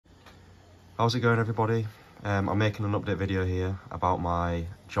How's it going, everybody? I'm making an update video here about my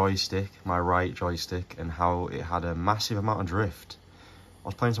joystick, my right joystick, and how it had a massive amount of drift. I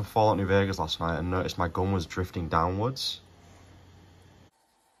was playing some Fallout New Vegas last night and noticed my gun was drifting downwards.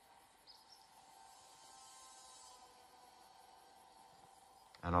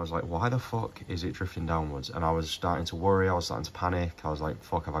 And I was like, why the fuck is it drifting downwards? And I was starting to worry, I was starting to panic. I was like,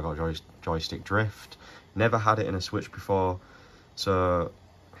 fuck, have I got joystick drift? Never had it in a Switch before, so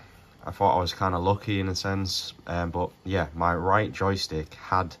I thought I was kind of lucky in a sense. But yeah, my right joystick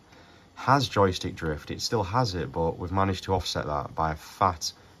has joystick drift. It still has it, but we've managed to offset that by a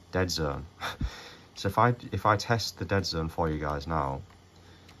fat dead zone. So if I test the dead zone for you guys now,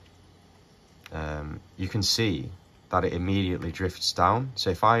 you can see that it immediately drifts down. So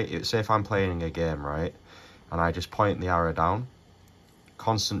if I'm playing a game, right, and I just point the arrow down,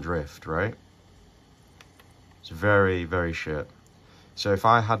 constant drift, right? It's very, very shit. So if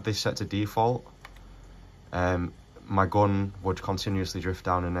I had this set to default, my gun would continuously drift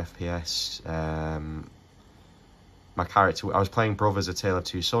down in FPS. My character, I was playing Brothers: A Tale of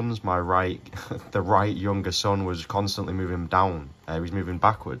Two Sons. The right younger son was constantly moving down. He was moving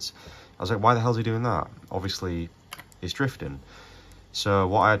backwards. I was like, why the hell is he doing that? Obviously, it's drifting. So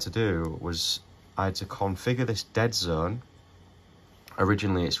what I had to do was I had to configure this dead zone.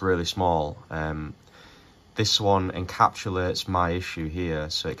 Originally, it's really small. This one encapsulates my issue here,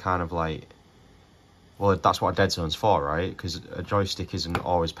 so it kind of like, well, that's what a dead zone's for, right? Because a joystick isn't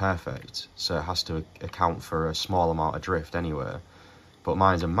always perfect, so it has to account for a small amount of drift anyway. But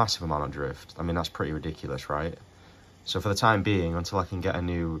mine's a massive amount of drift. I mean, that's pretty ridiculous, right? So for the time being, until I can get a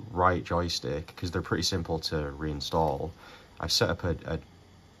new right joystick, because they're pretty simple to reinstall, I've set up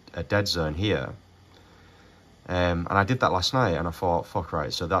a dead zone here. And I did that last night, and I thought, fuck,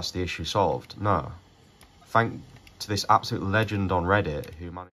 right, so that's the issue solved. No. Thank to this absolute legend on Reddit who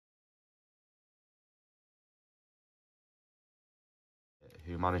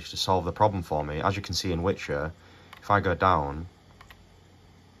managed to solve the problem for me. As you can see in Witcher, if I go down,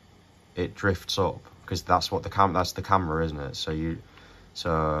 it drifts up, because that's what that's the camera, isn't it?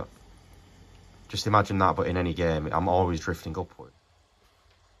 So just imagine that, but in any game, I'm always drifting upward.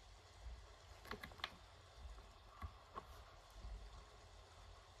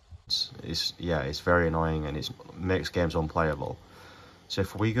 It's very annoying, and it makes games unplayable. So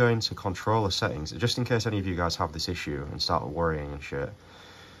if we go into controller settings, just in case any of you guys have this issue and start worrying and shit,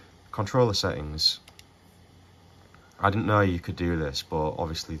 controller settings, I didn't know you could do this, but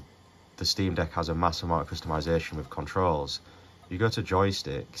obviously the Steam Deck has a massive amount of customization with controls. You go to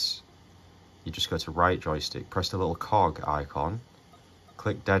joysticks, you just go to right joystick, press the little cog icon,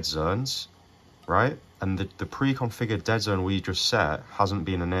 click dead zones, right? And the pre-configured dead zone we just set hasn't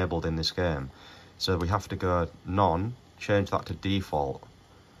been enabled in this game. So we have to go none, change that to default.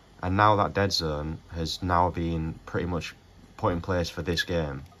 And now that dead zone has now been pretty much put in place for this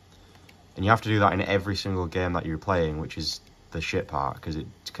game. And you have to do that in every single game that you're playing, which is the shit part, because it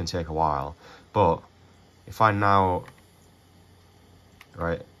can take a while. But if I now,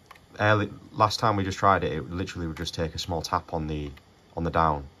 right, last time we just tried it, it literally would just take a small tap on the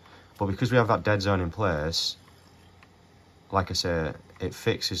down. But because we have that dead zone in place, like I say, it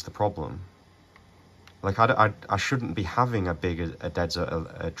fixes the problem. Like, I shouldn't be having a dead zone,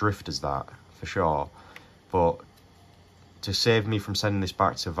 a drift as that, for sure. But to save me from sending this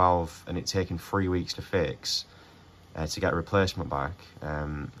back to Valve and it taking 3 weeks to fix, to get a replacement back,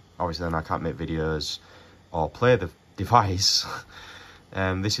 obviously then I can't make videos or play the device.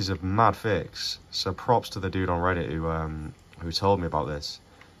 This is a mad fix. So props to the dude on Reddit who told me about this.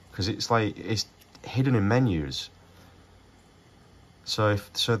 Because it's hidden in menus. So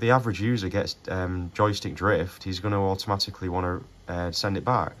if the average user gets joystick drift, he's going to automatically want to send it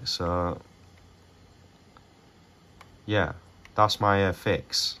back. So yeah, that's my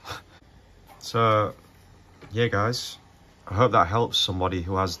fix. So yeah, guys, I hope that helps somebody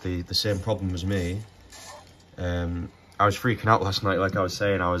who has the same problem as me. I was freaking out last night, like I was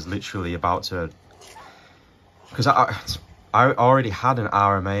saying. I was literally about to, because I already had an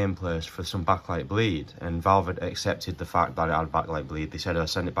RMA in place for some backlight bleed, and Valve had accepted the fact that it had backlight bleed. They said I'd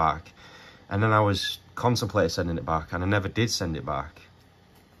send it back, and then I was contemplating sending it back, and I never did send it back.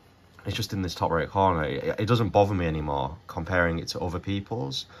 It's just in this top right corner. It doesn't bother me anymore comparing it to other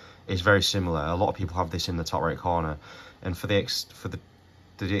people's. It's very similar. A lot of people have this in the top right corner, and for the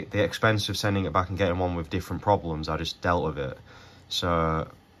expense of sending it back and getting one with different problems, I just dealt with it. So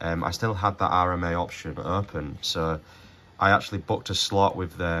I still had that RMA option open, so I actually booked a slot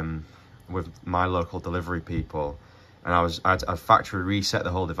with my local delivery people, and I factory reset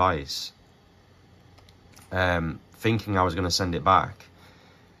the whole device, thinking I was going to send it back.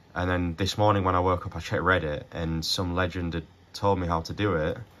 And then this morning when I woke up, I checked Reddit, and some legend had told me how to do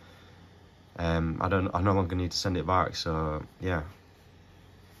it. I no longer need to send it back, so yeah.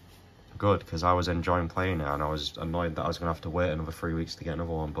 Good, because I was enjoying playing it, and I was annoyed that I was going to have to wait another 3 weeks to get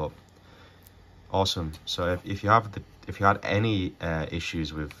another one, but awesome. So if you had any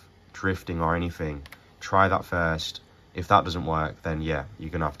issues with drifting or anything, try that first. If that doesn't work, then yeah, you're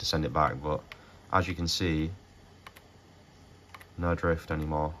going to have to send it back, but as you can see, no drift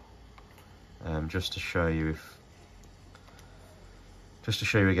anymore. Just to show you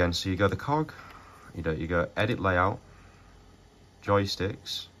again, so you go the cog, you go edit layout,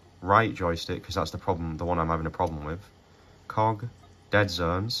 joysticks, right joystick, because that's the one I'm having a problem with, cog, dead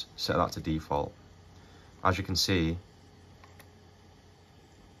zones, set that to default. As you can see,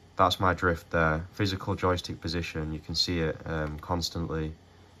 that's my drift there. Physical joystick position, you can see it constantly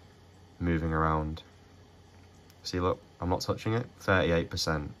moving around. See, look, I'm not touching it,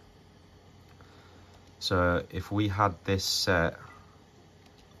 38%. So if we had this set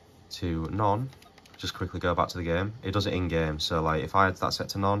to none, just quickly go back to the game, it does it in game. So like if I had that set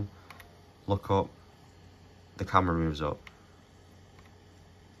to none, look up, the camera moves up.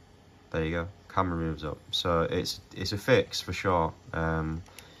 There you go, camera moves up. So it's a fix for sure,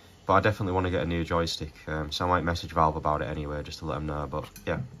 but I definitely want to get a new joystick, so I might message Valve about it anyway, just to let them know. But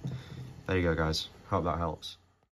yeah, there you go guys, hope that helps.